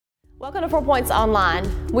Welcome to 4 Points Online.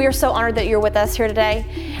 We are so honored that you're with us here today.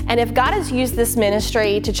 And if God has used this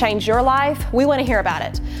ministry to change your life, we want to hear about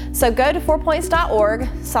it. So go to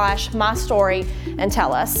 4points.org/mystory and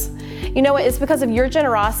tell us. You know what? It's because of your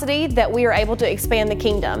generosity that we are able to expand the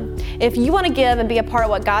kingdom. If you want to give and be a part of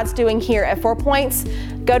what God's doing here at 4 Points,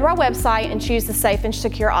 go to our website and choose the safe and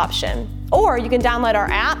secure option. Or you can download our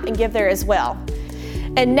app and give there as well.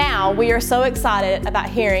 And now we are so excited about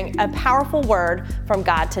hearing a powerful word from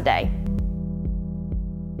God today.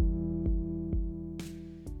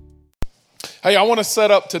 Hey, I want to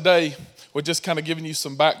set up today with just kind of giving you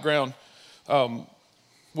some background.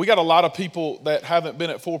 We got a lot of people that haven't been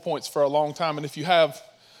at 4 Points for a long time. And if you have,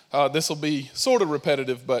 this will be sort of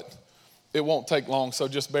repetitive, but it won't take long. So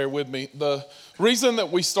just bear with me. The reason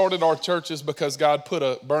that we started our church is because God put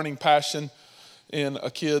a burning passion in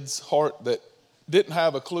a kid's heart that didn't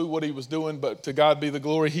have a clue what he was doing, but to God be the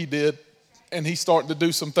glory, he did. And he's starting to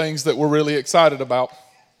do some things that we're really excited about.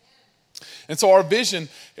 And so our vision,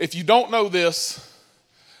 if you don't know this,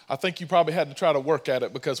 I think you probably had to try to work at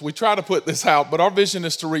it because we try to put this out, but our vision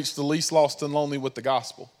is to reach the least lost and lonely with the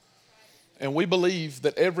gospel. And we believe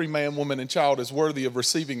that every man, woman, and child is worthy of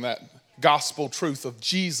receiving that gospel truth of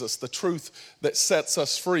Jesus, the truth that sets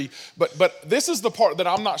us free. But this is the part that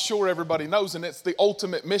I'm not sure everybody knows, and it's the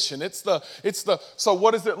ultimate mission. So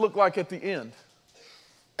what does it look like at the end?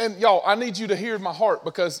 And y'all, I need you to hear my heart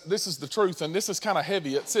because this is the truth, and this is kind of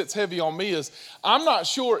heavy. It sits heavy on me is I'm not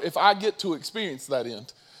sure if I get to experience that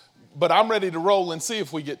end, but I'm ready to roll and see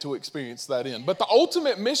if we get to experience that end. But the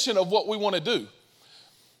ultimate mission of what we want to do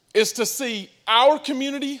is to see our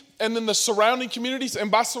community and then the surrounding communities,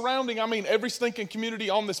 and by surrounding, I mean every stinking community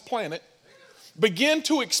on this planet, begin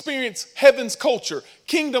to experience heaven's culture,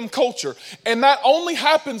 kingdom culture. And that only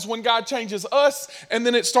happens when God changes us, and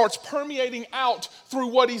then it starts permeating out through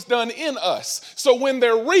what he's done in us. So when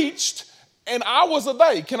they're reached, and I was a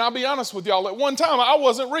they, can I be honest with y'all? At one time, I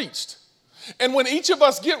wasn't reached. And when each of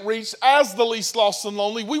us get reached as the least lost and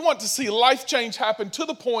lonely, we want to see life change happen to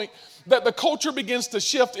the point that the culture begins to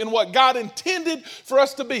shift in what God intended for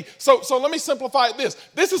us to be. So let me simplify it this.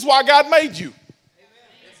 This is why God made you.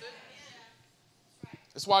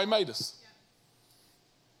 That's why he made us.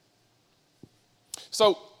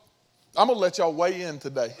 So I'm going to let y'all weigh in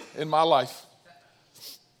today in my life.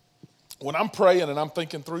 When I'm praying and I'm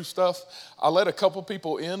thinking through stuff, I let a couple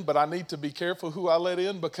people in, but I need to be careful who I let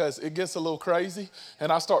in because it gets a little crazy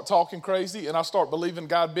and I start talking crazy and I start believing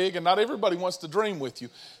God big, and not everybody wants to dream with you.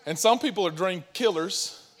 And some people are dream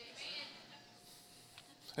killers.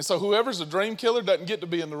 And so whoever's a dream killer doesn't get to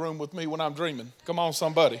be in the room with me when I'm dreaming. Come on,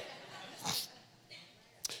 somebody.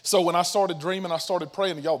 So when I started dreaming, I started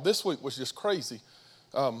praying. And y'all, this week was just crazy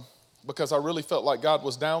because I really felt like God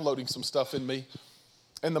was downloading some stuff in me.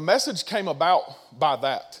 And the message came about by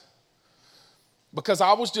that. Because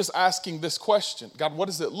I was just asking this question, God, what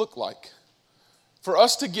does it look like? For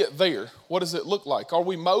us to get there, what does it look like? Are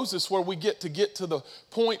we Moses where we get to the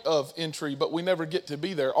point of entry, but we never get to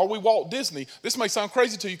be there? Are we Walt Disney? This may sound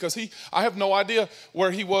crazy to you because I have no idea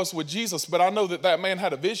where he was with Jesus, but I know that man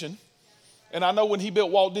had a vision. And I know when he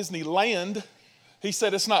built Walt Disney Land, he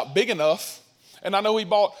said it's not big enough. And I know he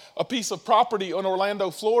bought a piece of property in Orlando,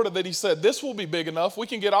 Florida that he said, this will be big enough. We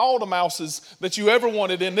can get all the mouses that you ever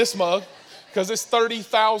wanted in this mug because it's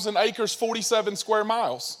 30,000 acres, 47 square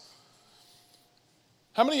miles.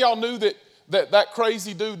 How many of y'all knew that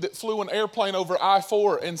crazy dude that flew an airplane over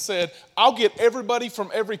I-4 and said, I'll get everybody from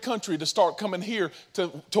every country to start coming here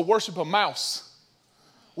to worship a mouse?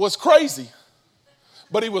 Was crazy,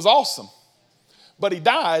 but he was awesome. But he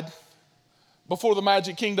died before the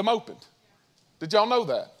Magic Kingdom opened. Did y'all know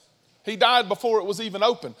that? He died before it was even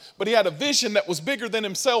open. But he had a vision that was bigger than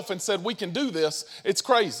himself and said, we can do this. It's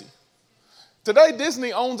crazy. Today,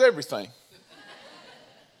 Disney owns everything.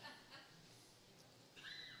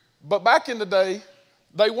 But back in the day,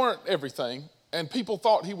 they weren't everything, and people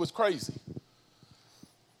thought he was crazy.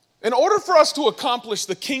 In order for us to accomplish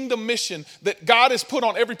the kingdom mission that God has put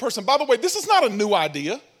on every person, by the way, this is not a new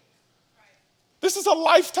idea. This is a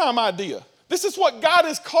lifetime idea. This is what God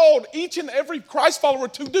has called each and every Christ follower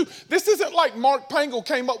to do. This isn't like Mark Pangle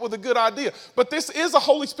came up with a good idea, but this is a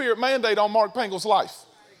Holy Spirit mandate on Mark Pangle's life.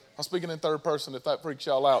 I'm speaking in third person. If that freaks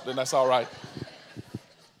y'all out, then that's all right.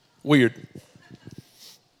 Weird.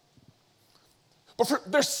 But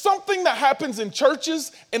there's something that happens in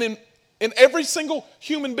churches and in every single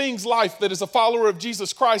human being's life that is a follower of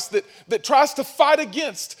Jesus Christ that tries to fight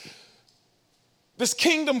against this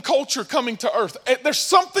kingdom culture coming to earth. There's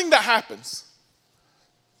something that happens.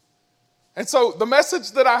 And so the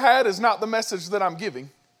message that I had is not the message that I'm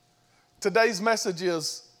giving. Today's message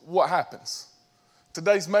is what happens.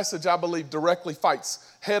 Today's message, I believe, directly fights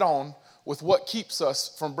head on with what keeps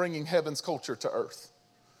us from bringing heaven's culture to earth.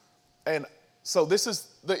 And so this is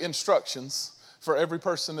the instructions for every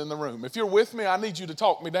person in the room. If you're with me, I need you to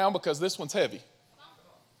talk me down because this one's heavy.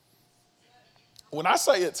 When I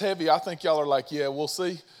say it's heavy, I think y'all are like, yeah, we'll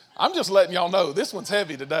see. I'm just letting y'all know this one's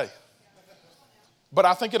heavy today. But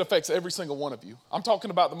I think it affects every single one of you. I'm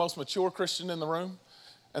talking about the most mature Christian in the room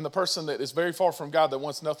and the person that is very far from God that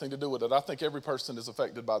wants nothing to do with it. I think every person is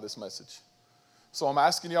affected by this message. So I'm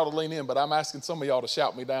asking y'all to lean in, but I'm asking some of y'all to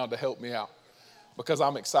shout me down to help me out because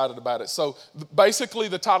I'm excited about it. So basically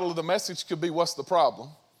the title of the message could be, what's the problem?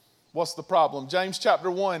 What's the problem? James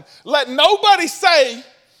chapter 1, let nobody say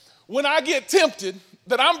when I get tempted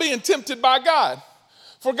that I'm being tempted by God.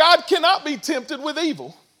 For God cannot be tempted with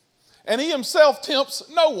evil, and he himself tempts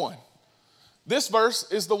no one. This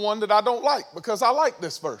verse is the one that I don't like because I like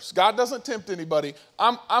this verse. God doesn't tempt anybody.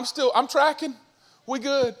 I'm tracking. We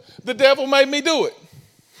good. The devil made me do it.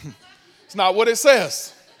 It's not what it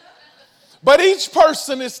says. But each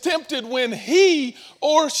person is tempted when he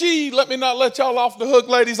or she, let me not let y'all off the hook,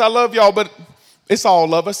 ladies. I love y'all, but it's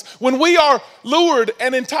all of us. When we are lured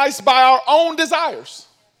and enticed by our own desires.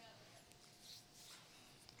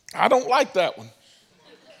 I don't like that one.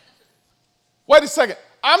 Wait a second.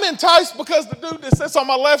 I'm enticed because the dude that sits on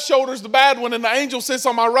my left shoulder is the bad one and the angel sits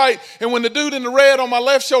on my right. And when the dude in the red on my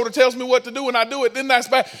left shoulder tells me what to do and I do it, then that's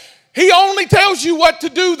bad. He only tells you what to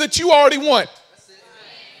do that you already want.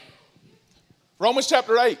 Romans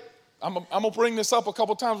chapter 8. I'm going to bring this up a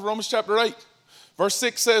couple times. Romans chapter 8. Verse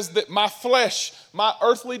 6 says that my flesh, my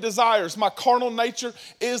earthly desires, my carnal nature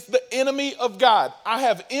is the enemy of God. I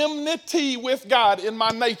have enmity with God in my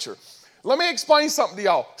nature. Let me explain something to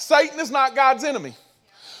y'all. Satan is not God's enemy.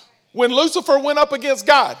 When Lucifer went up against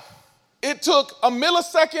God, it took a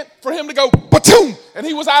millisecond for him to go, ba-toom, and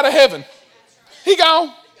he was out of heaven. He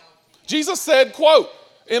gone. Jesus said, quote,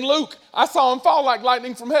 in Luke, I saw him fall like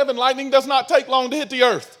lightning from heaven. Lightning does not take long to hit the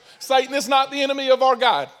earth. Satan is not the enemy of our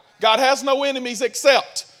God. God has no enemies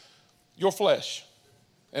except your flesh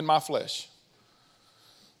and my flesh.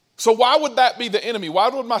 So why would that be the enemy? Why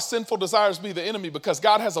would my sinful desires be the enemy? Because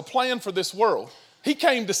God has a plan for this world. He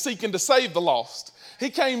came to seek and to save the lost.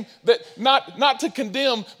 He came that not to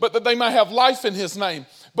condemn, but that they might have life in his name.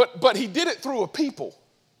 But he did it through a people.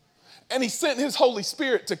 And he sent his Holy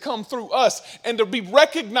Spirit to come through us and to be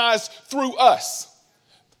recognized through us.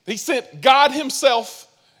 He sent God himself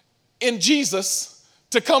in Jesus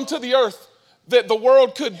to come to the earth that the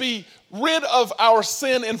world could be rid of our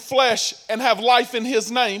sin and flesh and have life in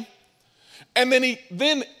his name. And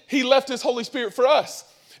then he left his Holy Spirit for us.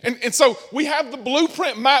 And so we have the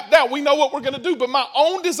blueprint mapped out. We know what we're going to do, but my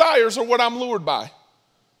own desires are what I'm lured by.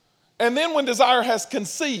 And then when desire has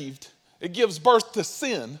conceived, it gives birth to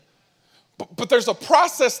sin. But there's a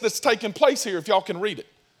process that's taking place here if y'all can read it.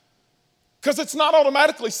 Because it's not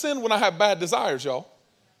automatically sin when I have bad desires, y'all.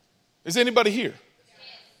 Is anybody here?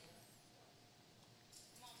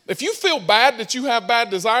 If you feel bad that you have bad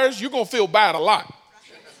desires, you're going to feel bad a lot.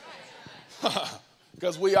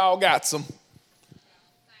 Because we all got some.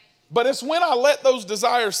 But it's when I let those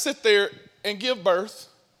desires sit there and give birth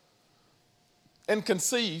and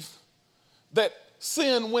conceive that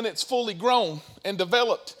sin, when it's fully grown and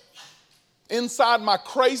developed inside my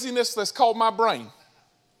craziness that's called my brain,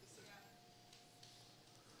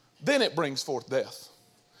 then it brings forth death.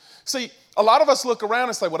 See, a lot of us look around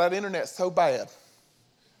and say, well, that internet's so bad.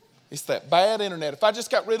 It's that bad internet. If I just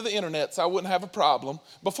got rid of the internets, I wouldn't have a problem.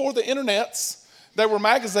 Before the internets, there were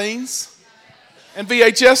magazines and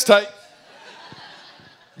VHS tape.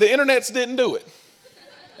 The internets didn't do it.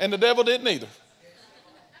 And the devil didn't either.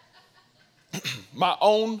 My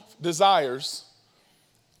own desires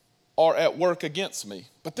are at work against me.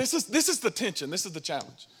 But this is the tension. This is the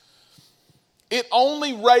challenge. It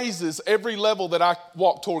only raises every level that I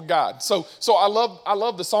walk toward God. So I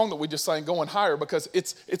love the song that we just sang, Going Higher, because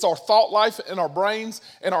it's our thought life and our brains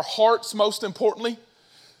and our hearts, most importantly,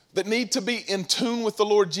 that need to be in tune with the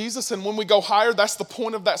Lord Jesus. And when we go higher, that's the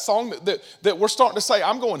point of that song, that we're starting to say,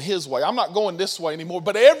 I'm going his way. I'm not going this way anymore.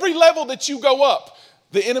 But every level that you go up,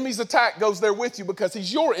 the enemy's attack goes there with you because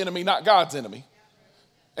he's your enemy, not God's enemy.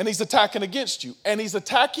 And he's attacking against you. And he's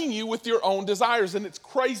attacking you with your own desires. And it's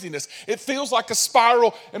craziness. It feels like a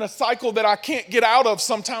spiral and a cycle that I can't get out of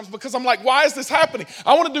sometimes because I'm like, why is this happening?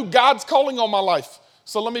 I want to do God's calling on my life.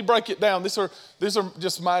 So let me break it down. These are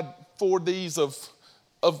just my 4 Ds of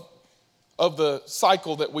the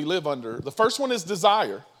cycle that we live under. The first one is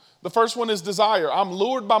desire. I'm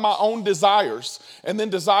lured by my own desires. And then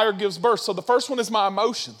desire gives birth. So the first one is my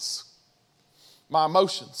emotions. My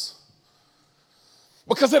emotions.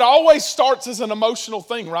 Because it always starts as an emotional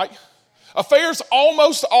thing, right? Affairs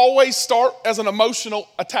almost always start as an emotional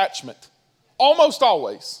attachment. Almost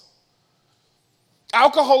always.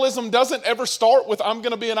 Alcoholism doesn't ever start with I'm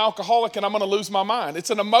going to be an alcoholic and I'm going to lose my mind. It's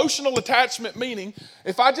an emotional attachment, meaning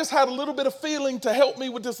if I just had a little bit of feeling to help me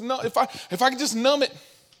with this, if I could just numb it.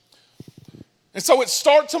 And so it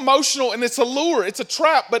starts emotional, and it's a lure, it's a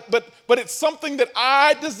trap, but it's something that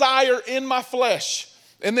I desire in my flesh,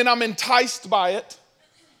 and then I'm enticed by it.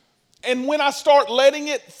 And when I start letting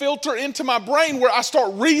it filter into my brain, where I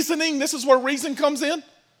start reasoning, this is where reason comes in.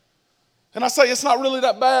 And I say, it's not really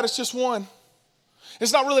that bad, it's just one.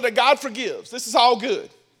 It's not really that God forgives. This is all good.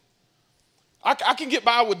 I can get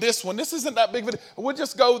by with this one. This isn't that big of a deal. We'll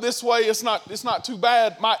just go this way. It's not too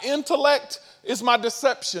bad. My intellect is my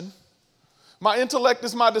deception. My intellect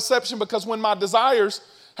is my deception, because when my desires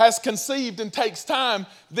has conceived and takes time,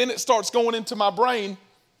 then it starts going into my brain,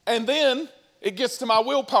 and then it gets to my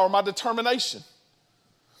willpower, my determination.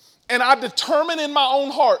 And I determine in my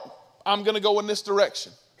own heart, I'm going to go in this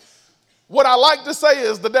direction. What I like to say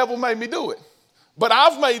is the devil made me do it. But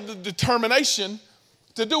I've made the determination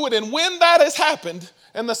to do it. And when that has happened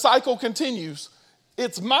and the cycle continues,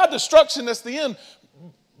 it's my destruction that's the end.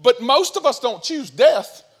 But most of us don't choose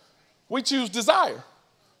death. We choose desire.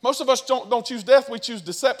 Most of us don't choose death. We choose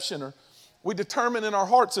deception, or we determine in our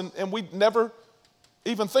hearts, and we never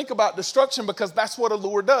even think about destruction, because that's what a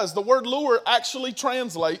lure does. The word lure actually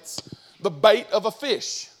translates the bait of a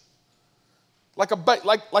fish. Like a bait,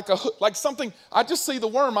 like a hook, like something. I just see the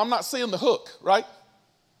worm, I'm not seeing the hook, right?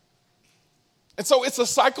 And so it's a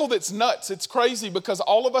cycle that's nuts. It's crazy, because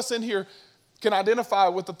all of us in here can identify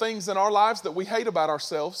with the things in our lives that we hate about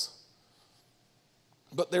ourselves.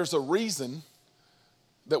 But there's a reason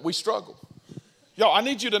that we struggle. Y'all, I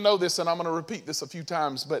need you to know this, and I'm going to repeat this a few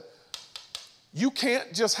times, but you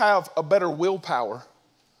can't just have a better willpower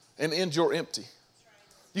and end your empty.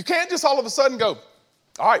 You can't just all of a sudden go,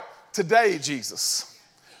 all right, today, Jesus,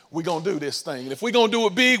 we're going to do this thing. And if we're going to do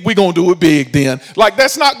it big, we're going to do it big then. Like,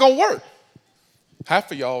 that's not going to work.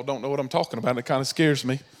 Half of y'all don't know what I'm talking about. It kind of scares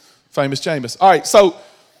me. Famous Jameis. All right, so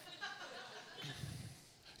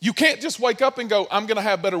you can't just wake up and go, I'm going to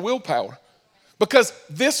have better willpower. Because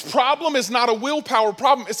this problem is not a willpower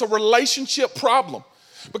problem. It's a relationship problem.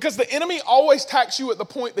 Because the enemy always attacks you at the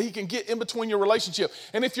point that he can get in between your relationship.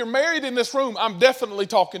 And if you're married in this room, I'm definitely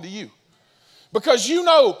talking to you. Because you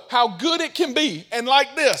know how good it can be. And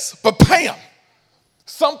like this, but bam,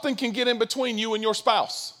 something can get in between you and your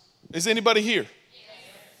spouse. Is anybody here?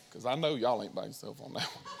 Because I know y'all ain't by yourself on that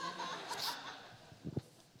one.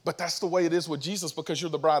 But that's the way it is with Jesus, because you're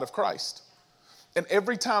the bride of Christ. And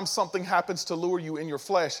every time something happens to lure you in your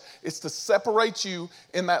flesh, it's to separate you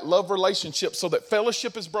in that love relationship so that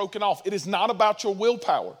fellowship is broken off. It is not about your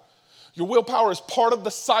willpower. Your willpower is part of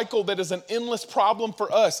the cycle that is an endless problem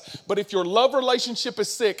for us. But if your love relationship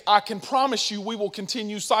is sick, I can promise you we will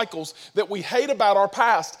continue cycles that we hate about our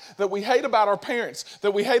past, that we hate about our parents,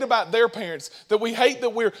 that we hate about their parents, that we hate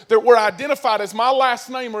that we're identified as my last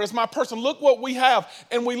name or as my person. Look what we have.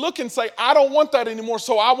 And we look and say, I don't want that anymore,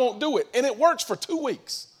 so I won't do it. And it works for 2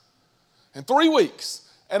 weeks and 3 weeks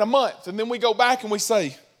and a month. And then we go back and we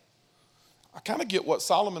say, I kind of get what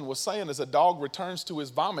Solomon was saying, as a dog returns to his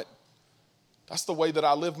vomit. That's the way that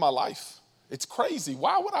I live my life. It's crazy.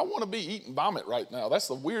 Why would I want to be eating vomit right now? That's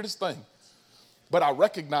the weirdest thing. But I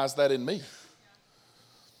recognize that in me.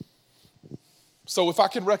 So if I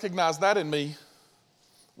can recognize that in me,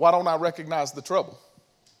 why don't I recognize the trouble?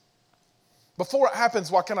 Before it happens,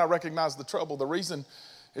 why can't I recognize the trouble? The reason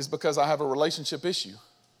is because I have a relationship issue.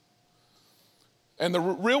 And the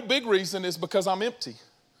real big reason is because I'm empty.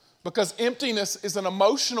 Because emptiness is an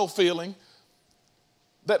emotional feeling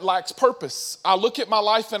that lacks purpose. I look at my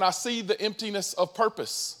life and I see the emptiness of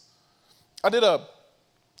purpose. I did a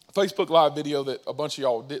Facebook Live video that a bunch of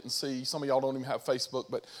y'all didn't see. Some of y'all don't even have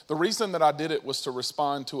Facebook, but the reason that I did it was to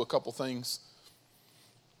respond to a couple things.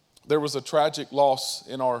 There was a tragic loss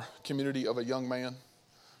in our community of a young man.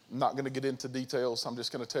 I'm not going to get into details. I'm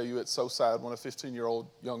just going to tell you it's so sad when a 15-year-old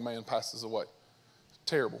young man passes away.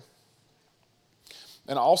 Terrible.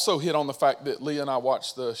 And I also hit on the fact that Leah and I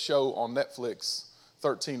watched the show on Netflix,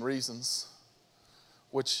 13 Reasons,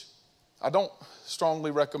 which I don't strongly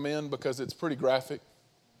recommend because it's pretty graphic.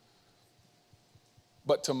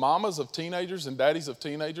 But to mamas of teenagers and daddies of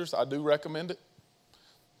teenagers, I do recommend it,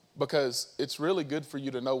 because it's really good for you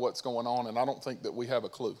to know what's going on, and I don't think that we have a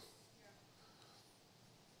clue.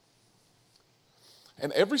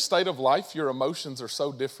 In every state of life, your emotions are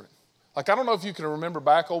so different. Like, I don't know if you can remember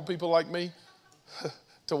back, old people like me,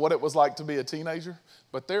 to what it was like to be a teenager,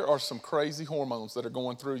 but there are some crazy hormones that are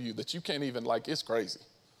going through you that you can't even, it's crazy.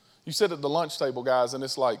 You sit at the lunch table, guys, and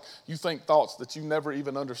it's like you think thoughts that you never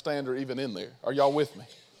even understand are even in there. Are y'all with me?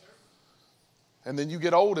 And then you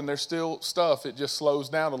get old and there's still stuff, it just slows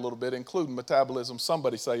down a little bit, including metabolism.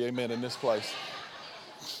 Somebody say amen in this place.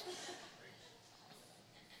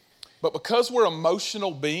 But because we're emotional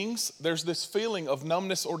beings, there's this feeling of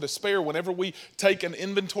numbness or despair whenever we take an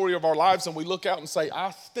inventory of our lives and we look out and say, I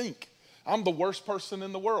stink. I'm the worst person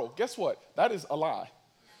in the world. Guess what? That is a lie.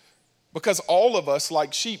 Because all of us,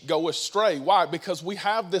 like sheep, go astray. Why? Because we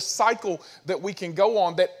have this cycle that we can go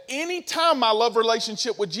on that anytime my love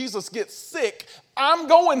relationship with Jesus gets sick, I'm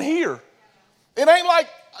going here. It ain't like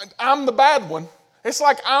I'm the bad one. It's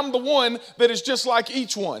like I'm the one that is just like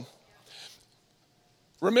each one.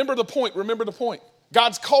 Remember the point.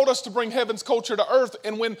 God's called us to bring heaven's culture to earth.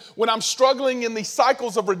 And when I'm struggling in these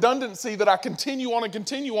cycles of redundancy that I continue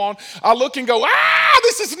on, I look and go,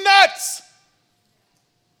 this is nuts.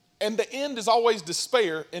 And the end is always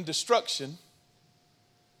despair and destruction,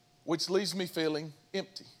 which leaves me feeling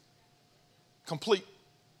empty. Complete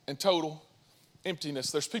and total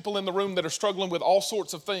emptiness. There's people in the room that are struggling with all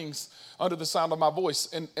sorts of things under the sound of my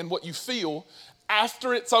voice. And what you feel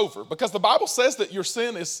after it's over, because the Bible says that your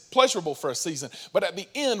sin is pleasurable for a season, but at the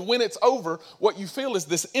end, when it's over, what you feel is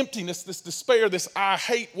this emptiness, this despair, this I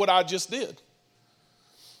hate what I just did.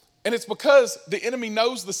 And it's because the enemy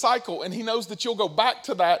knows the cycle, and he knows that you'll go back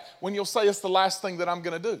to that when you'll say it's the last thing that I'm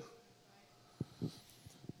going to do.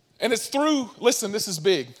 And it's through, listen, this is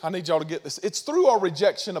big. I need y'all to get this. It's through our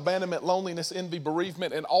rejection, abandonment, loneliness, envy,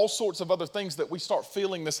 bereavement, and all sorts of other things that we start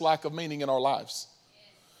feeling this lack of meaning in our lives.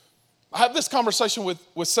 I had this conversation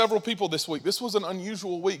with several people this week. This was an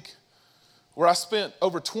unusual week where I spent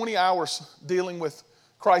over 20 hours dealing with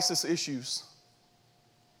crisis issues.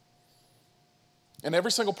 And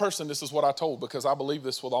every single person, this is what I told, because I believe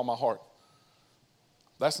this with all my heart.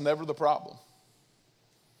 That's never the problem.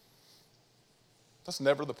 That's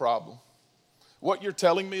never the problem. What you're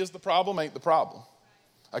telling me is the problem ain't the problem.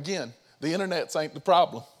 Again, the internet's ain't the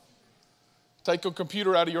problem. Take a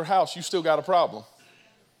computer out of your house, you still got a problem.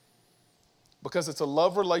 Because it's a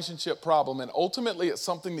love relationship problem, and ultimately it's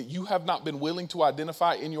something that you have not been willing to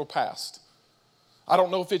identify in your past. I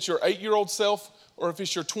don't know if it's your 8-year-old self or if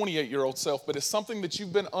it's your 28-year-old self, but it's something that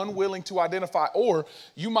you've been unwilling to identify, or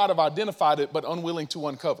you might have identified it but unwilling to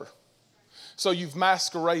uncover. So you've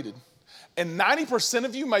masqueraded. And 90%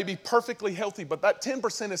 of you may be perfectly healthy, but that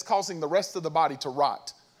 10% is causing the rest of the body to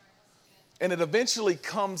rot. And it eventually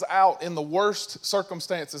comes out in the worst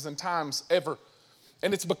circumstances and times ever.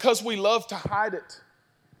 And it's because we love to hide it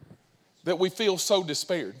that we feel so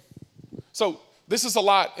despaired. So this is a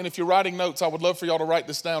lot, and if you're writing notes, I would love for y'all to write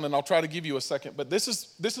this down, and I'll try to give you a second. But this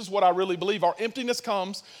is what I really believe. Our emptiness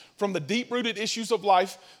comes from the deep-rooted issues of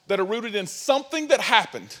life that are rooted in something that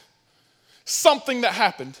happened,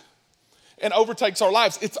 and overtakes our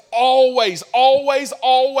lives. It's always, always,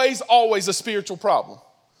 always, always a spiritual problem.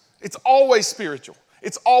 It's always spiritual.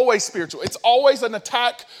 It's always spiritual. It's always an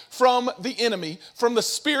attack from the enemy, from the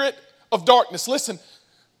spirit of darkness. Listen,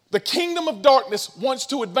 the kingdom of darkness wants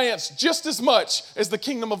to advance just as much as the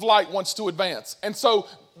kingdom of light wants to advance. And so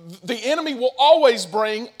the enemy will always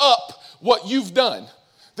bring up what you've done.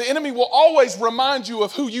 The enemy will always remind you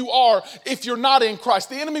of who you are if you're not in Christ.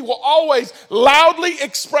 The enemy will always loudly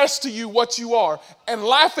express to you what you are and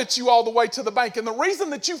laugh at you all the way to the bank. And the reason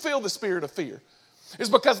that you feel the spirit of fear is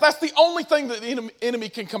because that's the only thing that the enemy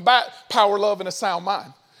can combat power, love, and a sound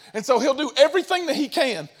mind. And so he'll do everything that he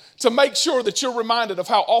can to make sure that you're reminded of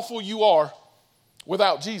how awful you are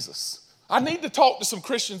without Jesus. I need to talk to some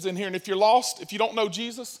Christians in here, and if you're lost, if you don't know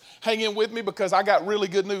Jesus, hang in with me because I got really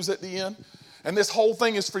good news at the end. And this whole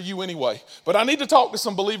thing is for you anyway. But I need to talk to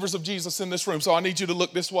some believers of Jesus in this room, so I need you to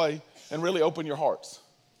look this way and really open your hearts.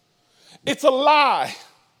 It's a lie.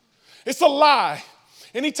 It's a lie.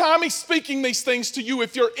 Anytime he's speaking these things to you,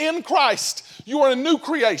 if you're in Christ, you are a new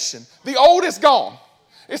creation. The old is gone.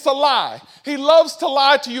 It's a lie. He loves to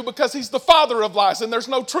lie to you because he's the father of lies and there's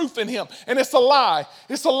no truth in him. And it's a lie.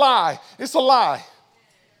 It's a lie. It's a lie.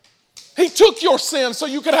 He took your sin so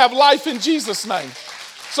you could have life in Jesus' name.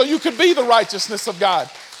 So you could be the righteousness of God.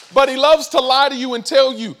 But he loves to lie to you and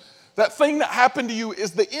tell you that thing that happened to you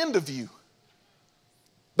is the end of you.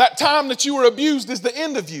 That time that you were abused is the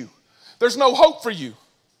end of you. There's no hope for you.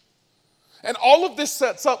 And all of this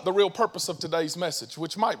sets up the real purpose of today's message,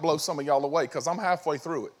 which might blow some of y'all away because I'm halfway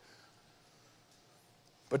through it.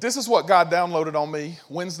 But this is what God downloaded on me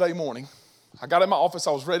Wednesday morning. I got in my office,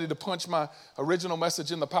 I was ready to punch my original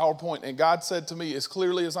message in the PowerPoint, and God said to me as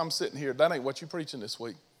clearly as I'm sitting here, that ain't what you're preaching this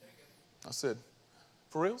week. I said,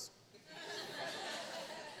 For reals?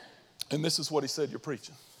 And this is what he said you're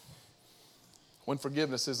preaching. When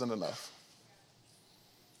forgiveness isn't enough.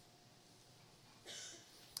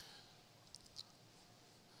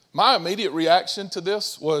 My immediate reaction to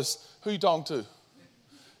this was, who you talking to?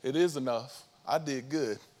 It is enough. I did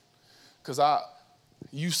good. Because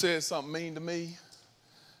you said something mean to me,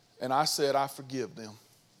 and I said I forgive them.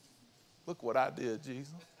 Look what I did,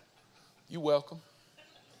 Jesus. You welcome.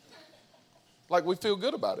 Like we feel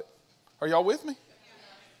good about it. Are y'all with me?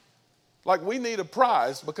 Like we need a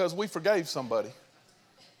prize because we forgave somebody.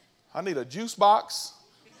 I need a juice box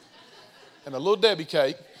and a little Debbie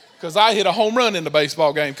cake because I hit a home run in the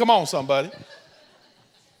baseball game. Come on, somebody.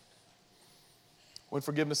 When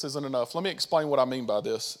forgiveness isn't enough. Let me explain what I mean by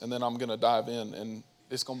this, and then I'm going to dive in, and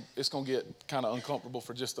it's going to get kind of uncomfortable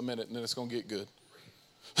for just a minute, and then it's going to get good.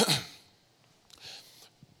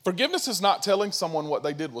 Forgiveness is not telling someone what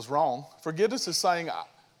they did was wrong. Forgiveness is saying,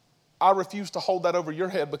 I refuse to hold that over your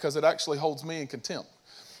head because it actually holds me in contempt.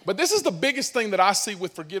 But this is the biggest thing that I see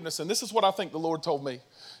with forgiveness, and this is what I think the Lord told me.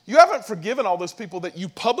 You haven't forgiven all those people that you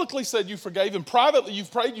publicly said you forgave, and privately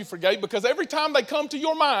you've prayed you forgave, because every time they come to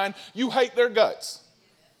your mind, you hate their guts.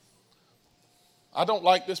 I don't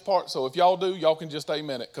like this part, so if y'all do, y'all can just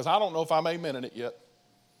amen it, because I don't know if I'm amening it yet.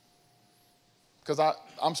 Because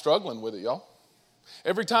I'm struggling with it, y'all.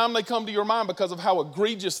 Every time they come to your mind because of how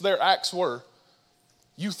egregious their acts were,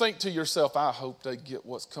 you think to yourself, I hope they get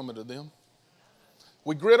what's coming to them.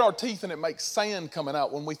 We grit our teeth and it makes sand coming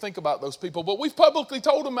out when we think about those people. But we've publicly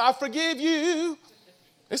told them, I forgive you.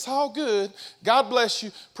 It's all good. God bless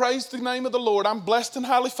you. Praise the name of the Lord. I'm blessed and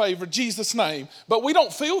highly favored. Jesus' name. But we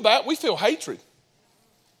don't feel that. We feel hatred.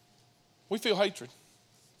 We feel hatred.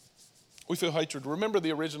 We feel hatred. Remember,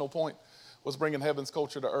 the original point was bringing heaven's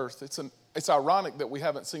culture to earth. It's ironic that we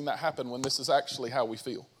haven't seen that happen when this is actually how we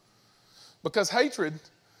feel. Because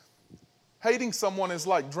hating someone is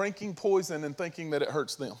like drinking poison and thinking that it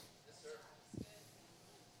hurts them. Yes,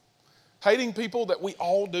 hating people that we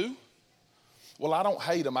all do. Well, I don't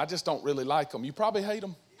hate them. I just don't really like them. You probably hate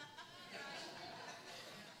them.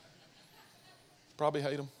 Probably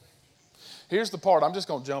hate them. Here's the part. I'm just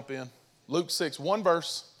going to jump in. Luke 6, one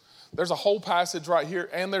verse. There's a whole passage right here,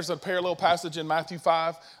 and there's a parallel passage in Matthew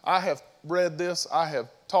 5. I have read this. I have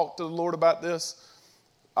talked to the Lord about this.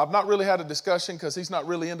 I've not really had a discussion because he's not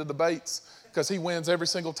really into debates because he wins every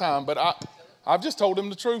single time. But I've just told him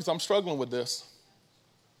the truth. I'm struggling with this.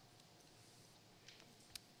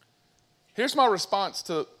 Here's my response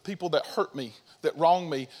to people that hurt me, that wrong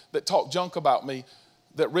me, that talk junk about me,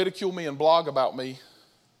 that ridicule me and blog about me,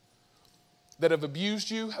 that have abused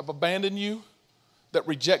you, have abandoned you, that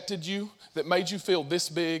rejected you, that made you feel this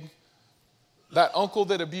big, that uncle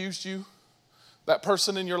that abused you, that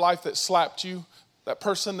person in your life that slapped you, that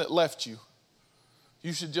person that left you.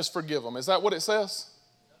 You should just forgive them. Is that what it says?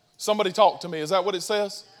 Somebody talk to me. Is that what it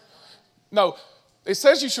says? No. It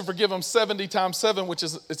says you should forgive them 70 times 7, which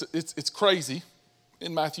is it's crazy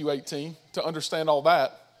in Matthew 18 to understand all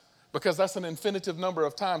that, because that's an infinitive number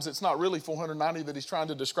of times. It's not really 490 that he's trying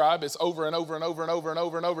to describe. It's over and over and over and over and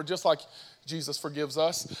over and over, just like Jesus forgives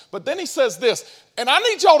us. But then he says this, and I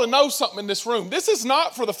need y'all to know something in this room. This is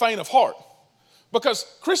not for the faint of heart, because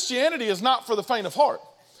Christianity is not for the faint of heart.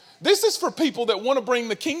 This is for people that want to bring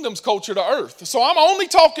the kingdom's culture to earth. So I'm only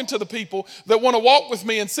talking to the people that want to walk with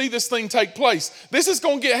me and see this thing take place. This is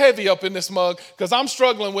going to get heavy up in this mug because I'm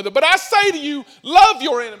struggling with it. But I say to you, love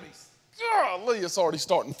your enemies. Golly, it's already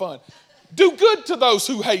starting fun. Do good to those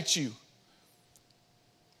who hate you.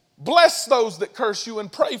 Bless those that curse you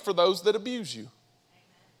and pray for those that abuse you.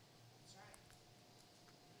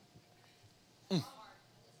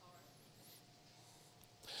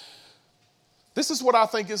 This is what I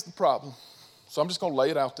think is the problem. So I'm just going to lay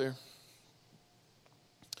it out there.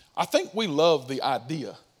 I think we love the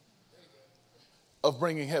idea of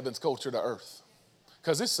bringing heaven's culture to earth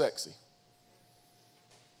because it's sexy.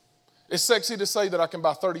 It's sexy to say that I can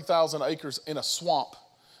buy 30,000 acres in a swamp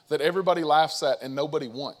that everybody laughs at and nobody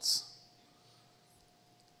wants.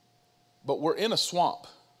 But we're in a swamp.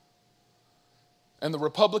 And the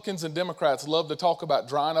Republicans and Democrats love to talk about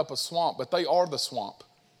drying up a swamp, but they are the swamp.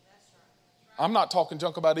 I'm not talking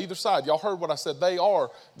junk about either side. Y'all heard what I said. They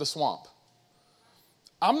are the swamp.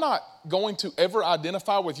 I'm not going to ever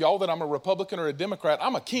identify with y'all that I'm a Republican or a Democrat.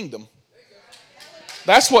 I'm a kingdom.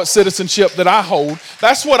 That's what citizenship that I hold.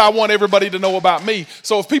 That's what I want everybody to know about me.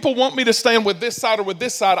 So if people want me to stand with this side or with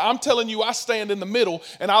this side, I'm telling you I stand in the middle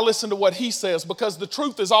and I listen to what he says because the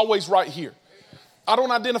truth is always right here. I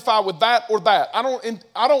don't identify with that or that. I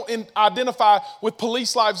don't identify with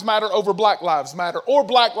Police Lives Matter over Black Lives Matter or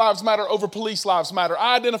Black Lives Matter over Police Lives Matter.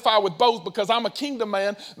 I identify with both because I'm a kingdom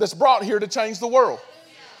man that's brought here to change the world.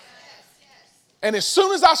 And as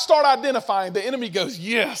soon as I start identifying, the enemy goes,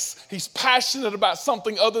 yes, he's passionate about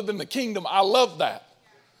something other than the kingdom. I love that.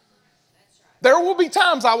 There will be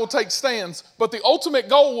times I will take stands, but the ultimate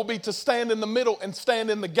goal will be to stand in the middle and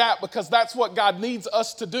stand in the gap because that's what God needs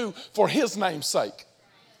us to do for his name's sake.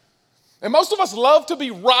 And most of us love to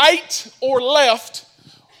be right or left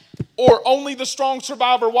or only the strong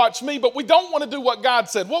survivor watch me, but we don't want to do what God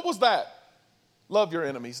said. What was that? Love your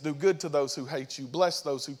enemies, do good to those who hate you, bless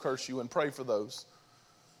those who curse you, and pray for those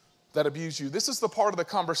that abuse you. This is the part of the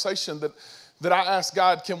conversation that I asked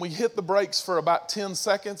God, can we hit the brakes for about 10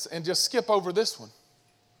 seconds and just skip over this one?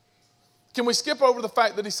 Can we skip over the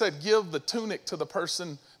fact that he said, give the tunic to the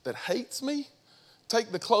person that hates me,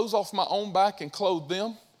 take the clothes off my own back and clothe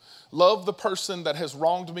them, love the person that has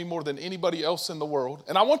wronged me more than anybody else in the world.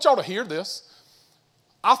 And I want y'all to hear this.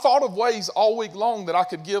 I thought of ways all week long that I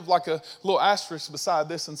could give like a little asterisk beside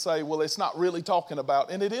this and say, well, it's not really talking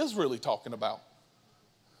about, and it is really talking about.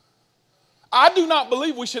 I do not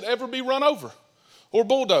believe we should ever be run over or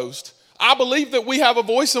bulldozed. I believe that we have a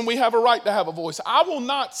voice and we have a right to have a voice. I will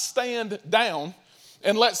not stand down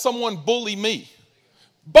and let someone bully me.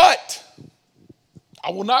 But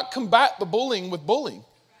I will not combat the bullying with bullying.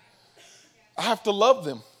 I have to love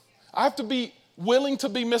them. I have to be willing to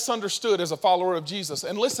be misunderstood as a follower of Jesus.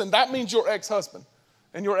 And listen, that means your ex-husband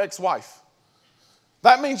and your ex-wife.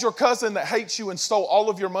 That means your cousin that hates you and stole all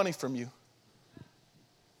of your money from you.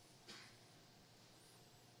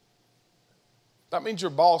 That means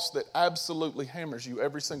your boss that absolutely hammers you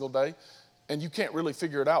every single day and you can't really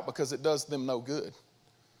figure it out because it does them no good.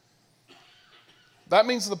 That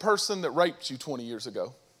means the person that raped you 20 years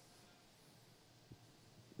ago.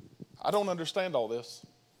 I don't understand all this.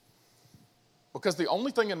 Because the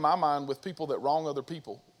only thing in my mind with people that wrong other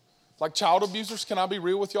people, like child abusers, can I be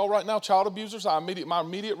real with y'all right now? Child abusers, my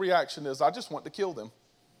immediate reaction is I just want to kill them.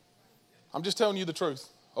 I'm just telling you the truth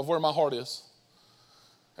of where my heart is.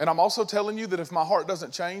 And I'm also telling you that if my heart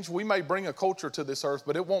doesn't change, we may bring a culture to this earth,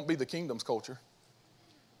 but it won't be the kingdom's culture.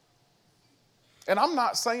 And I'm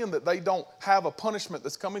not saying that they don't have a punishment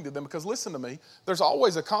that's coming to them, because listen to me, there's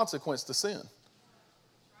always a consequence to sin.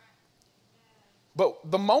 But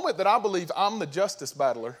the moment that I believe I'm the justice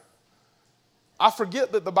battler, I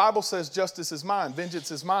forget that the Bible says justice is mine, vengeance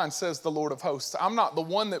is mine, says the Lord of hosts. I'm not the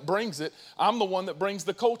one that brings it, I'm the one that brings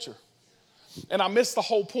the culture. And I miss the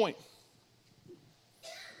whole point.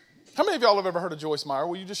 How many of y'all have ever heard of Joyce Meyer?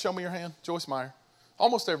 Will you just show me your hand? Joyce Meyer.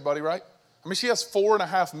 Almost everybody, right? I mean, she has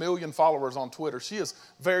 4.5 million followers on Twitter. She is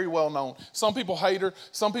very well known. Some people hate her.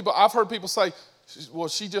 Some people, I've heard people say, well,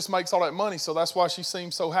 she just makes all that money, so that's why she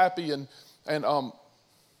seems so happy. And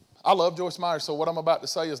I love Joyce Meyer, so what I'm about to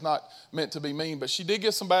say is not meant to be mean, but she did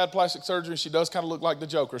get some bad plastic surgery, and she does kind of look like the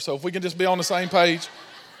Joker. So if we can just be on the same page,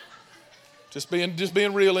 just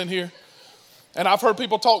being real in here. And I've heard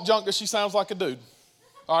people talk junk that she sounds like a dude.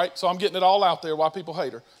 All right, so I'm getting it all out there why people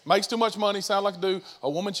hate her. Makes too much money, sound like a dude. A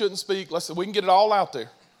woman shouldn't speak. We can get it all out there.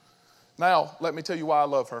 Now, let me tell you why I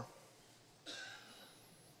love her.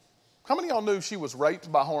 How many of y'all knew she was raped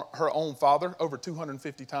by her own father over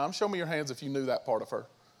 250 times? Show me your hands if you knew that part of her.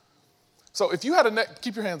 So if you had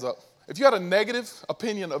keep your hands up. If you had a negative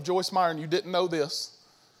opinion of Joyce Meyer and you didn't know this,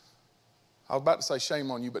 I was about to say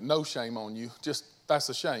shame on you, but no shame on you. Just, that's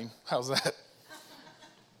a shame. How's that?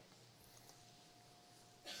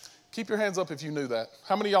 Keep your hands up if you knew that.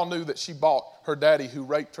 How many of y'all knew that she bought her daddy, who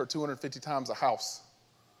raped her 250 times, a house?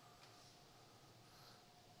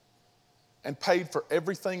 And paid for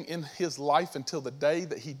everything in his life until the day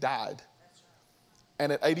that he died.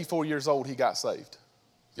 And at 84 years old, he got saved.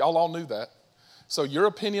 Y'all all knew that. So your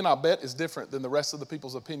opinion, I bet, is different than the rest of the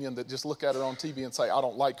people's opinion that just look at it on TV and say, I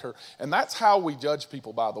don't like her. And that's how we judge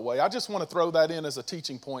people, by the way. I just want to throw that in as a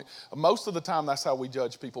teaching point. Most of the time, that's how we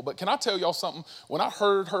judge people. But can I tell y'all something? When I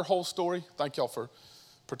heard her whole story, thank y'all for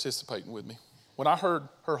participating with me. When I heard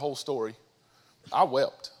her whole story, I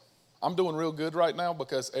wept. I'm doing real good right now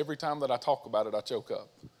because every time that I talk about it, I choke up.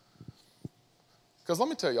 Because let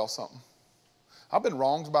me tell y'all something. I've been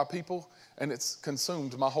wronged by people, and it's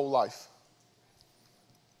consumed my whole life.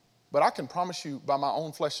 But I can promise you, by my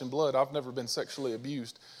own flesh and blood, I've never been sexually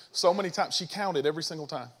abused. So many times, she counted every single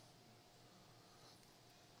time.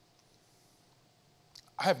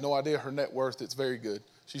 I have no idea her net worth. It's very good.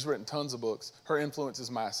 She's written tons of books. Her influence is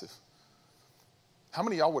massive. How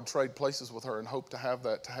many of y'all would trade places with her and hope to have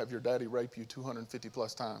that, to have your daddy rape you 250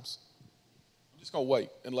 plus times? I'm just going to wait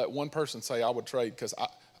and let one person say I would trade, because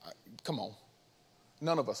come on.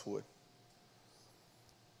 None of us would.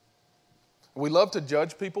 We love to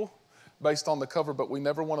judge people based on the cover, but we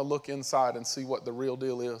never want to look inside and see what the real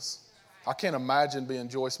deal is. I can't imagine being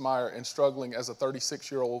Joyce Meyer and struggling as a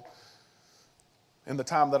 36-year-old in the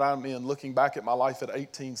time that I'm in, looking back at my life at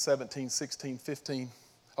 18, 17, 16, 15,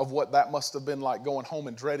 of what that must have been like, going home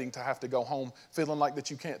and dreading to have to go home, feeling like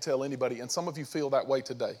that you can't tell anybody. And some of you feel that way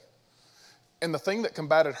today. And the thing that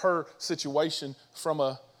combated her situation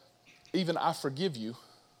from even I forgive you,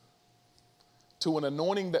 to an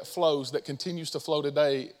anointing that flows, that continues to flow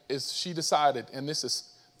today, is she decided, and this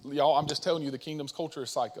is, y'all, I'm just telling you, the kingdom's culture is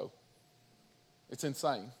psycho. It's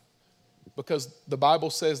insane. Because the Bible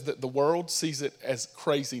says that the world sees it as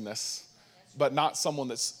craziness, but not someone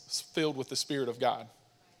that's filled with the Spirit of God.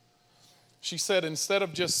 She said, instead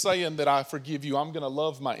of just saying that I forgive you, I'm going to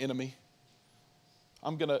love my enemy.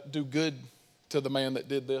 I'm going to do good to the man that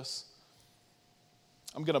did this.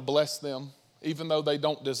 I'm going to bless them. Even though they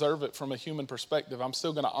don't deserve it from a human perspective, I'm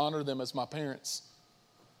still going to honor them as my parents.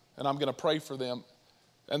 And I'm going to pray for them.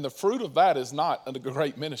 And the fruit of that is not a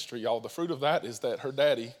great ministry, y'all. The fruit of that is that her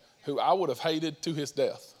daddy, who I would have hated to his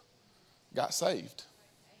death, got saved.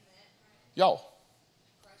 Y'all,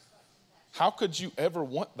 how could you ever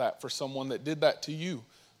want that for someone that did that to you?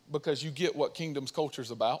 Because you get what kingdom's culture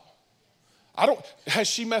is about. Has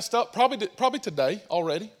she messed up? Probably today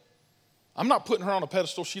already. I'm not putting her on a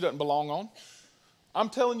pedestal she doesn't belong on. I'm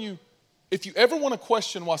telling you, if you ever want to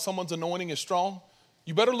question why someone's anointing is strong,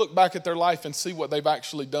 you better look back at their life and see what they've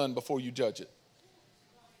actually done before you judge it.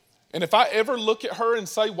 And if I ever look at her and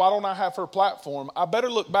say, why don't I have her platform? I better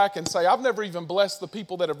look back and say, I've never even blessed the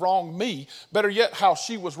people that have wronged me. Better yet, how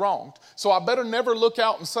she was wronged. So I better never look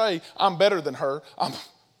out and say, I'm better than her.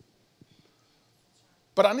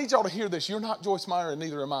 But I need y'all to hear this. You're not Joyce Meyer, and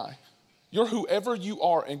neither am I. You're whoever you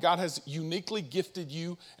are, and God has uniquely gifted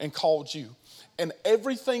you and called you. And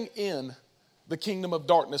everything in the kingdom of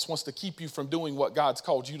darkness wants to keep you from doing what God's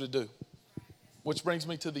called you to do. Which brings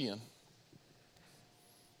me to the end.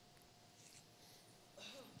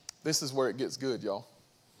 This is where it gets good, y'all.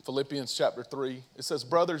 Philippians chapter 3. It says,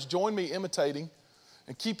 brothers, join in imitating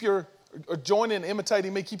me. Keep your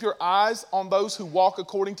eyes on those who walk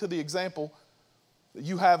according to the example that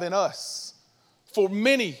you have in us. For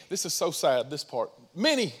many, this is so sad, this part,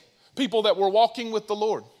 many people that were walking with the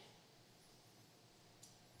Lord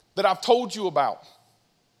that I've told you about,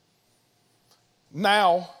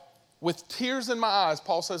 now with tears in my eyes,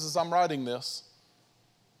 Paul says as I'm writing this,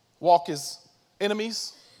 walk as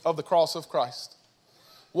enemies of the cross of Christ.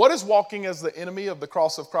 What does walking as the enemy of the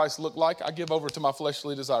cross of Christ look like? I give over to my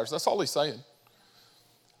fleshly desires. That's all he's saying.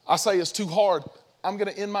 I say it's too hard. I'm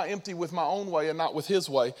going to end my empty with my own way and not with his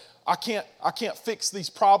way. I can't fix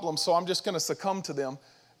these problems, so I'm just going to succumb to them.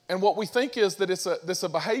 And what we think is that it's a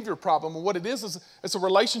behavior problem. And what it is it's a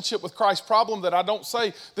relationship with Christ problem that I don't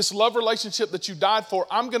say, this love relationship that you died for,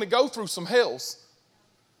 I'm going to go through some hells.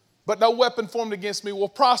 But no weapon formed against me will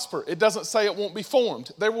prosper. It doesn't say it won't be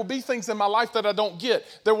formed. There will be things in my life that I don't get.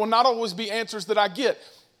 There will not always be answers that I get.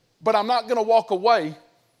 But I'm not going to walk away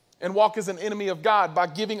and walk as an enemy of God by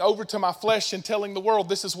giving over to my flesh and telling the world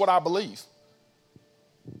this is what I believe.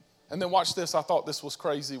 And then watch this. I thought this was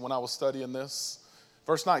crazy when I was studying this.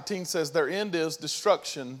 Verse 19 says, their end is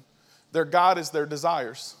destruction. Their God is their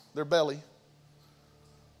desires, their belly.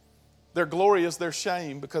 Their glory is their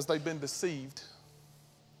shame because they've been deceived.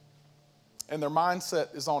 And their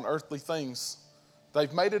mindset is on earthly things.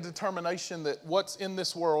 They've made a determination that what's in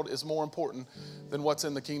this world is more important than what's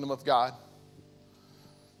in the kingdom of God.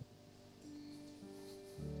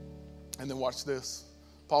 And then watch this.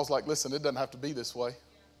 Paul's like, listen, it doesn't have to be this way.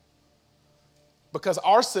 Because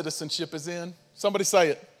our citizenship is in. Somebody say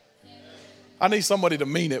it. Amen. I need somebody to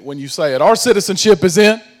mean it when you say it. Our citizenship is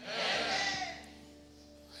in. Amen.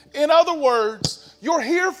 In other words, you're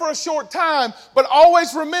here for a short time, but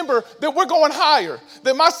always remember that we're going higher.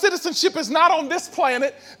 That my citizenship is not on this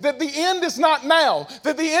planet. That the end is not now.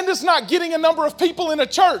 That the end is not getting a number of people in a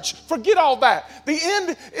church. Forget all that. The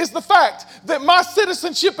end is the fact that my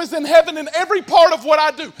citizenship is in heaven in every part of what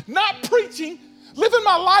I do. Not preaching, living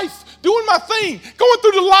my life, doing my thing, going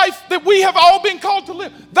through the life that we have all been called to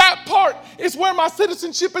live. That part is where my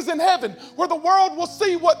citizenship is in heaven, where the world will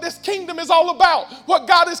see what this kingdom is all about, what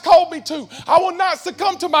God has called me to. I will not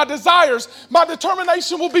succumb to my desires. My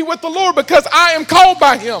determination will be with the Lord because I am called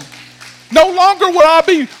by him. No longer will I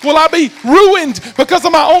be ruined because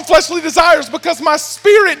of my own fleshly desires, because my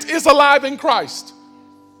spirit is alive in Christ.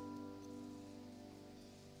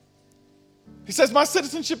 He says, my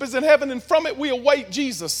citizenship is in heaven, and from it we await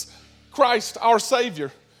Jesus Christ, our Savior,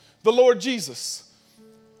 the Lord Jesus,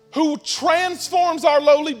 who transforms our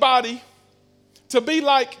lowly body to be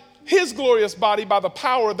like his glorious body by the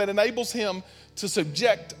power that enables him to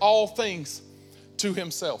subject all things to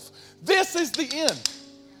himself. This is the end.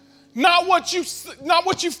 Not what you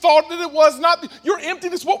thought that it was, not your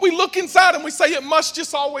emptiness, what we look inside and we say it must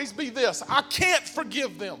just always be this. I can't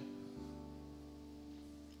forgive them.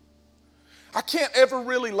 I can't ever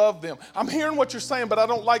really love them. I'm hearing what you're saying, but I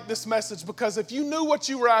don't like this message because if you knew what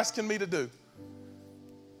you were asking me to do.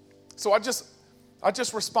 So I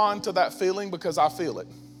just respond to that feeling because I feel it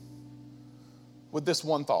with this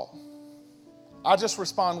one thought. I just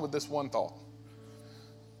respond with this one thought.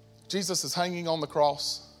 Jesus is hanging on the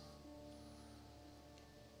cross.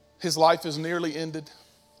 His life is nearly ended.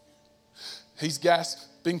 He's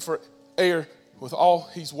gasping for air with all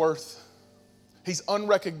he's worth. He's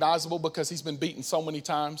unrecognizable because he's been beaten so many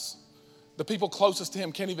times. The people closest to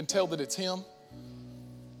him can't even tell that it's him.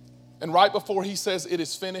 And right before he says, it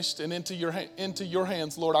is finished, and into your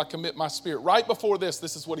hands, Lord, I commit my spirit. Right before this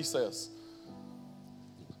is what he says.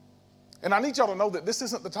 And I need y'all to know that this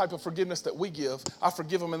isn't the type of forgiveness that we give. I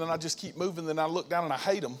forgive them and then I just keep moving, then I look down and I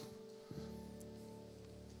hate them.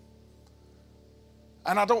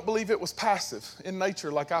 And I don't believe it was passive in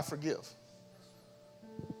nature like I forgive.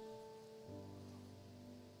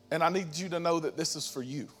 And I need you to know that this is for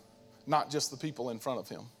you, not just the people in front of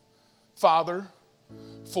him. Father,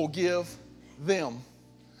 forgive them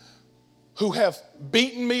who have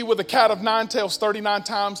beaten me with a cat of nine tails 39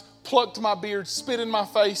 times, plucked my beard, spit in my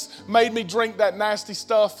face, made me drink that nasty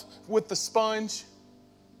stuff with the sponge,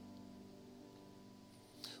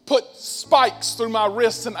 put spikes through my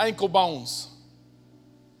wrists and ankle bones,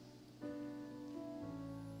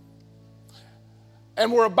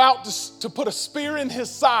 and were about to put a spear in his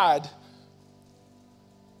side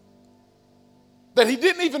that he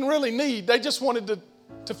didn't even really need. They just wanted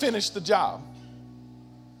to finish the job.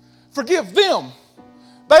 Forgive them.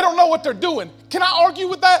 They don't know what they're doing. Can I argue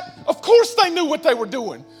with that? Of course they knew what they were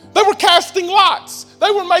doing. They were casting lots. They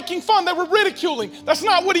were making fun. They were ridiculing. That's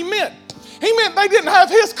not what he meant. He meant they didn't have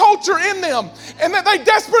his culture in them and that they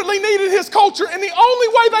desperately needed his culture. And the only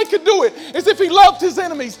way they could do it is if he loved his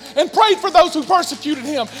enemies and prayed for those who persecuted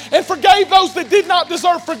him and forgave those that did not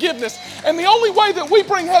deserve forgiveness. And the only way that we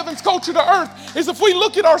bring heaven's culture to earth is if we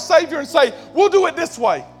look at our Savior and say, we'll do it this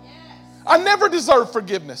way. I never deserve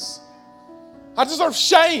forgiveness. I deserve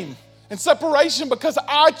shame and separation because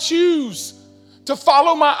I choose to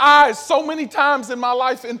follow my eyes so many times in my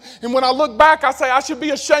life. And when I look back, I say, I should be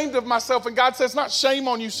ashamed of myself. And God says, not shame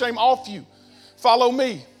on you, shame off you. Follow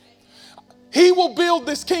me. He will build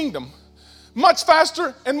this kingdom much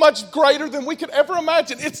faster and much greater than we could ever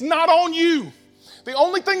imagine. It's not on you. The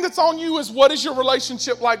only thing that's on you is what is your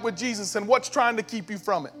relationship like with Jesus and what's trying to keep you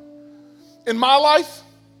from it. In my life,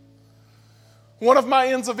 one of my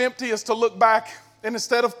ends of empty is to look back and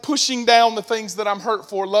instead of pushing down the things that I'm hurt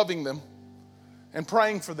for, loving them and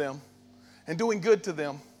praying for them and doing good to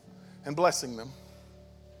them and blessing them.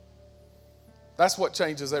 That's what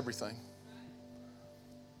changes everything.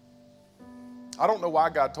 I don't know why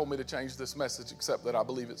God told me to change this message except that I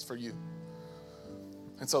believe it's for you.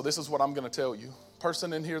 And so this is what I'm going to tell you.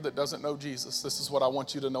 Person in here that doesn't know Jesus, this is what I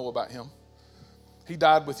want you to know about him. He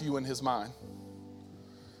died with you in his mind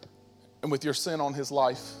and with your sin on his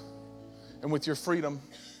life and with your freedom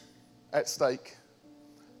at stake.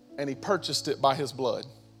 And he purchased it by his blood.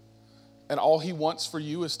 And all he wants for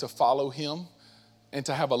you is to follow him and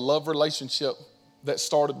to have a love relationship that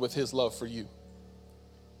started with his love for you.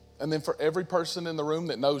 And then for every person in the room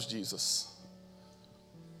that knows Jesus,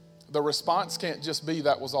 the response can't just be,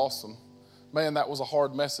 that was awesome. Man, that was a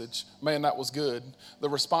hard message. Man, that was good. The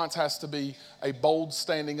response has to be a bold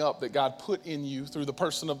standing up that God put in you through the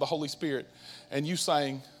person of the Holy Spirit. And you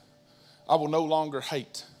saying, I will no longer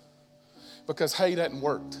hate. Because hate hadn't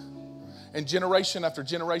worked. And generation after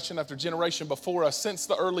generation after generation before us, since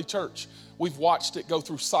the early church, we've watched it go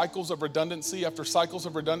through cycles of redundancy after cycles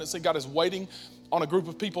of redundancy. God is waiting on a group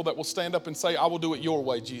of people that will stand up and say, I will do it your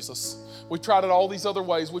way, Jesus. We've tried it all these other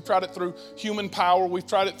ways. We've tried it through human power. We've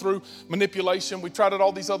tried it through manipulation. We've tried it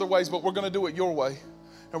all these other ways, but we're going to do it your way.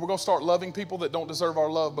 And we're going to start loving people that don't deserve our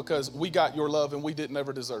love because we got your love and we didn't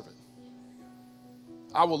ever deserve it.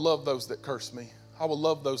 I will love those that curse me. I will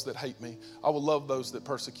love those that hate me. I will love those that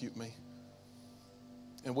persecute me.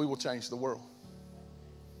 And we will change the world.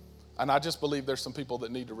 And I just believe there's some people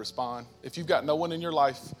that need to respond. If you've got no one in your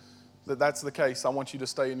life that's the case, I want you to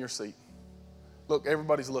stay in your seat. Look,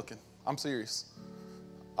 everybody's looking. I'm serious.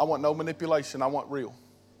 I want no manipulation. I want real.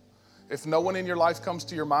 If no one in your life comes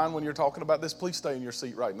to your mind when you're talking about this, please stay in your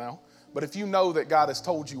seat right now. But if you know that God has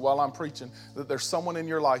told you while I'm preaching that there's someone in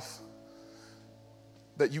your life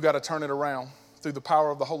that you got to turn it around, through the power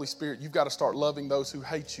of the Holy Spirit, you've got to start loving those who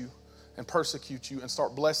hate you and persecute you and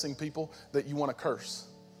start blessing people that you want to curse.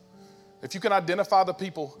 If you can identify the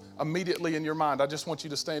people immediately in your mind, I just want you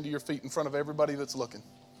to stand to your feet in front of everybody that's looking.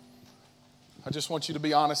 I just want you to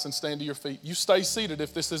be honest and stand to your feet. You stay seated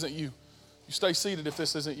if this isn't you. You stay seated if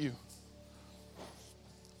this isn't you.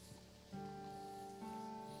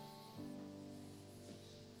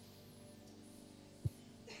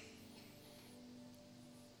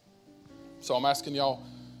 So I'm asking y'all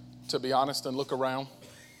to be honest and look around.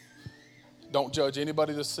 Don't judge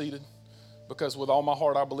anybody that's seated, because with all my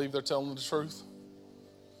heart I believe they're telling the truth.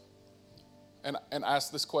 And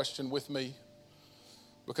ask this question with me,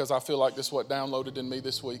 because I feel like this is what downloaded in me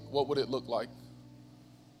this week. What would it look like?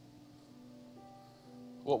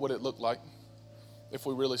 What would it look like if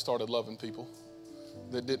we really started loving people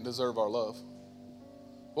that didn't deserve our love?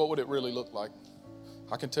 What would it really look like?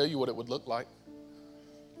 I can tell you what it would look like.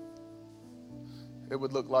 It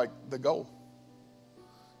would look like the goal.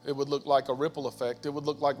 It would look like a ripple effect. It would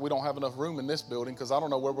look like we don't have enough room in this building because I don't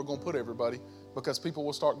know where we're going to put everybody, because people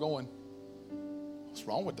will start going, what's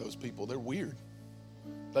wrong with those people? They're weird.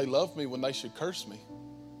 They love me when they should curse me.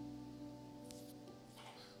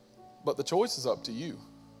 But the choice is up to you,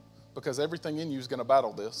 because everything in you is going to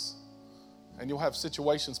battle this. And you'll have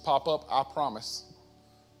situations pop up, I promise.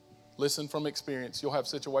 Listen from experience. You'll have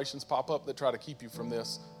situations pop up that try to keep you from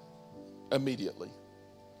this immediately.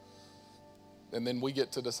 And then we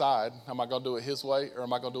get to decide, am I going to do it his way or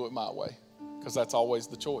am I going to do it my way? Because that's always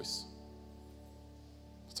the choice.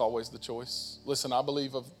 It's always the choice. Listen, I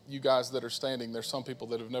believe of you guys that are standing, there's some people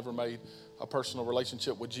that have never made a personal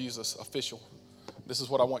relationship with Jesus official. This is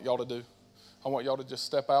what I want y'all to do. I want y'all to just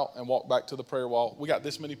step out and walk back to the prayer wall. We got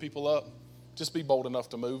this many people up. Just be bold enough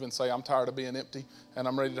to move and say, I'm tired of being empty and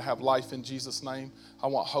I'm ready to have life in Jesus' name. I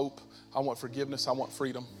want hope. I want forgiveness. I want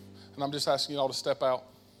freedom. And I'm just asking y'all to step out.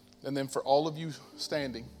 And then for all of you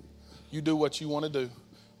standing, you do what you want to do.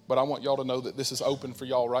 But I want y'all to know that this is open for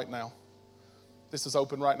y'all right now. This is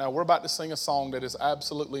open right now. We're about to sing a song that is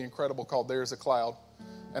absolutely incredible called There's a Cloud.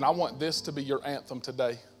 And I want this to be your anthem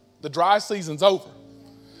today. The dry season's over.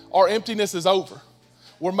 Our emptiness is over.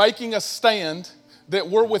 We're making a stand that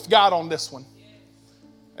we're with God on this one.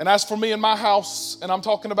 And as for me and my house, and I'm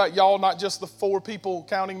talking about y'all, not just the 4 people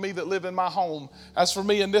counting me that live in my home. As for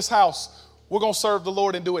me in this house, we're going to serve the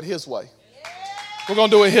Lord and do it His way. We're going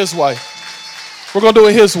to do it His way. We're going to do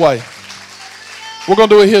it His way. We're going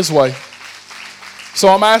to do it His way. So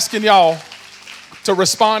I'm asking y'all to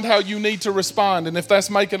respond how you need to respond. And if that's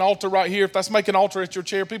make an altar right here, if that's make an altar at your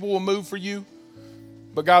chair, people will move for you.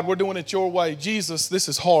 But God, we're doing it your way. Jesus, this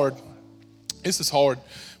is hard. This is hard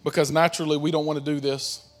because naturally we don't want to do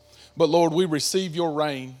this. But Lord, we receive your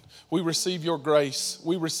reign. We receive your grace.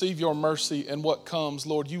 We receive your mercy and what comes.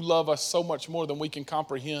 Lord, you love us so much more than we can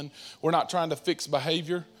comprehend. We're not trying to fix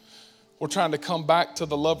behavior. We're trying to come back to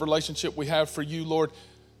the love relationship we have for you, Lord.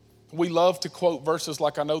 We love to quote verses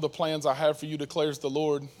like, I know the plans I have for you, declares the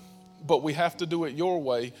Lord. But we have to do it your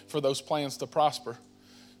way for those plans to prosper.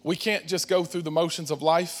 We can't just go through the motions of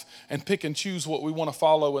life and pick and choose what we want to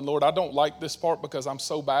follow. And Lord, I don't like this part because I'm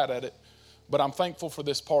so bad at it. But I'm thankful for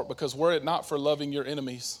this part, because were it not for loving your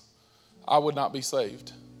enemies, I would not be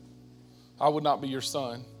saved. I would not be your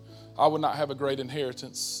son. I would not have a great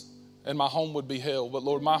inheritance, and my home would be hell. But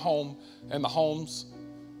Lord, my home and the homes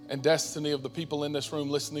and destiny of the people in this room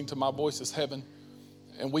listening to my voice is heaven.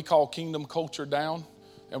 And we call kingdom culture down,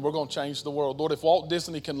 and we're going to change the world. Lord, if Walt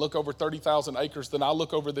Disney can look over 30,000 acres, then I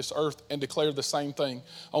look over this earth and declare the same thing,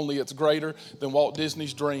 only it's greater than Walt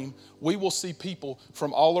Disney's dream. We will see people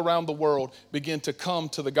from all around the world begin to come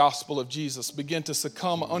to the gospel of Jesus, begin to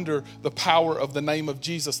succumb under the power of the name of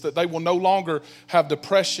Jesus, that they will no longer have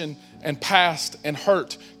depression and past and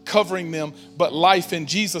hurt covering them, but life in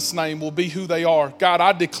Jesus' name will be who they are. God,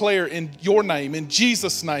 I declare in your name, in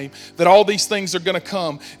Jesus' name, that all these things are going to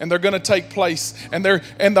come and they're going to take place, and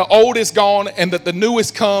the old is gone and that the new is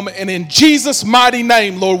come. And in Jesus' mighty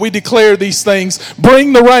name, Lord, we declare these things.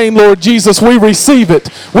 Bring the rain, Lord Jesus. We receive it.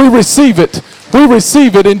 We receive it. We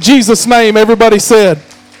receive it in Jesus' name. Everybody said,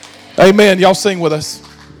 amen. Y'all sing with us.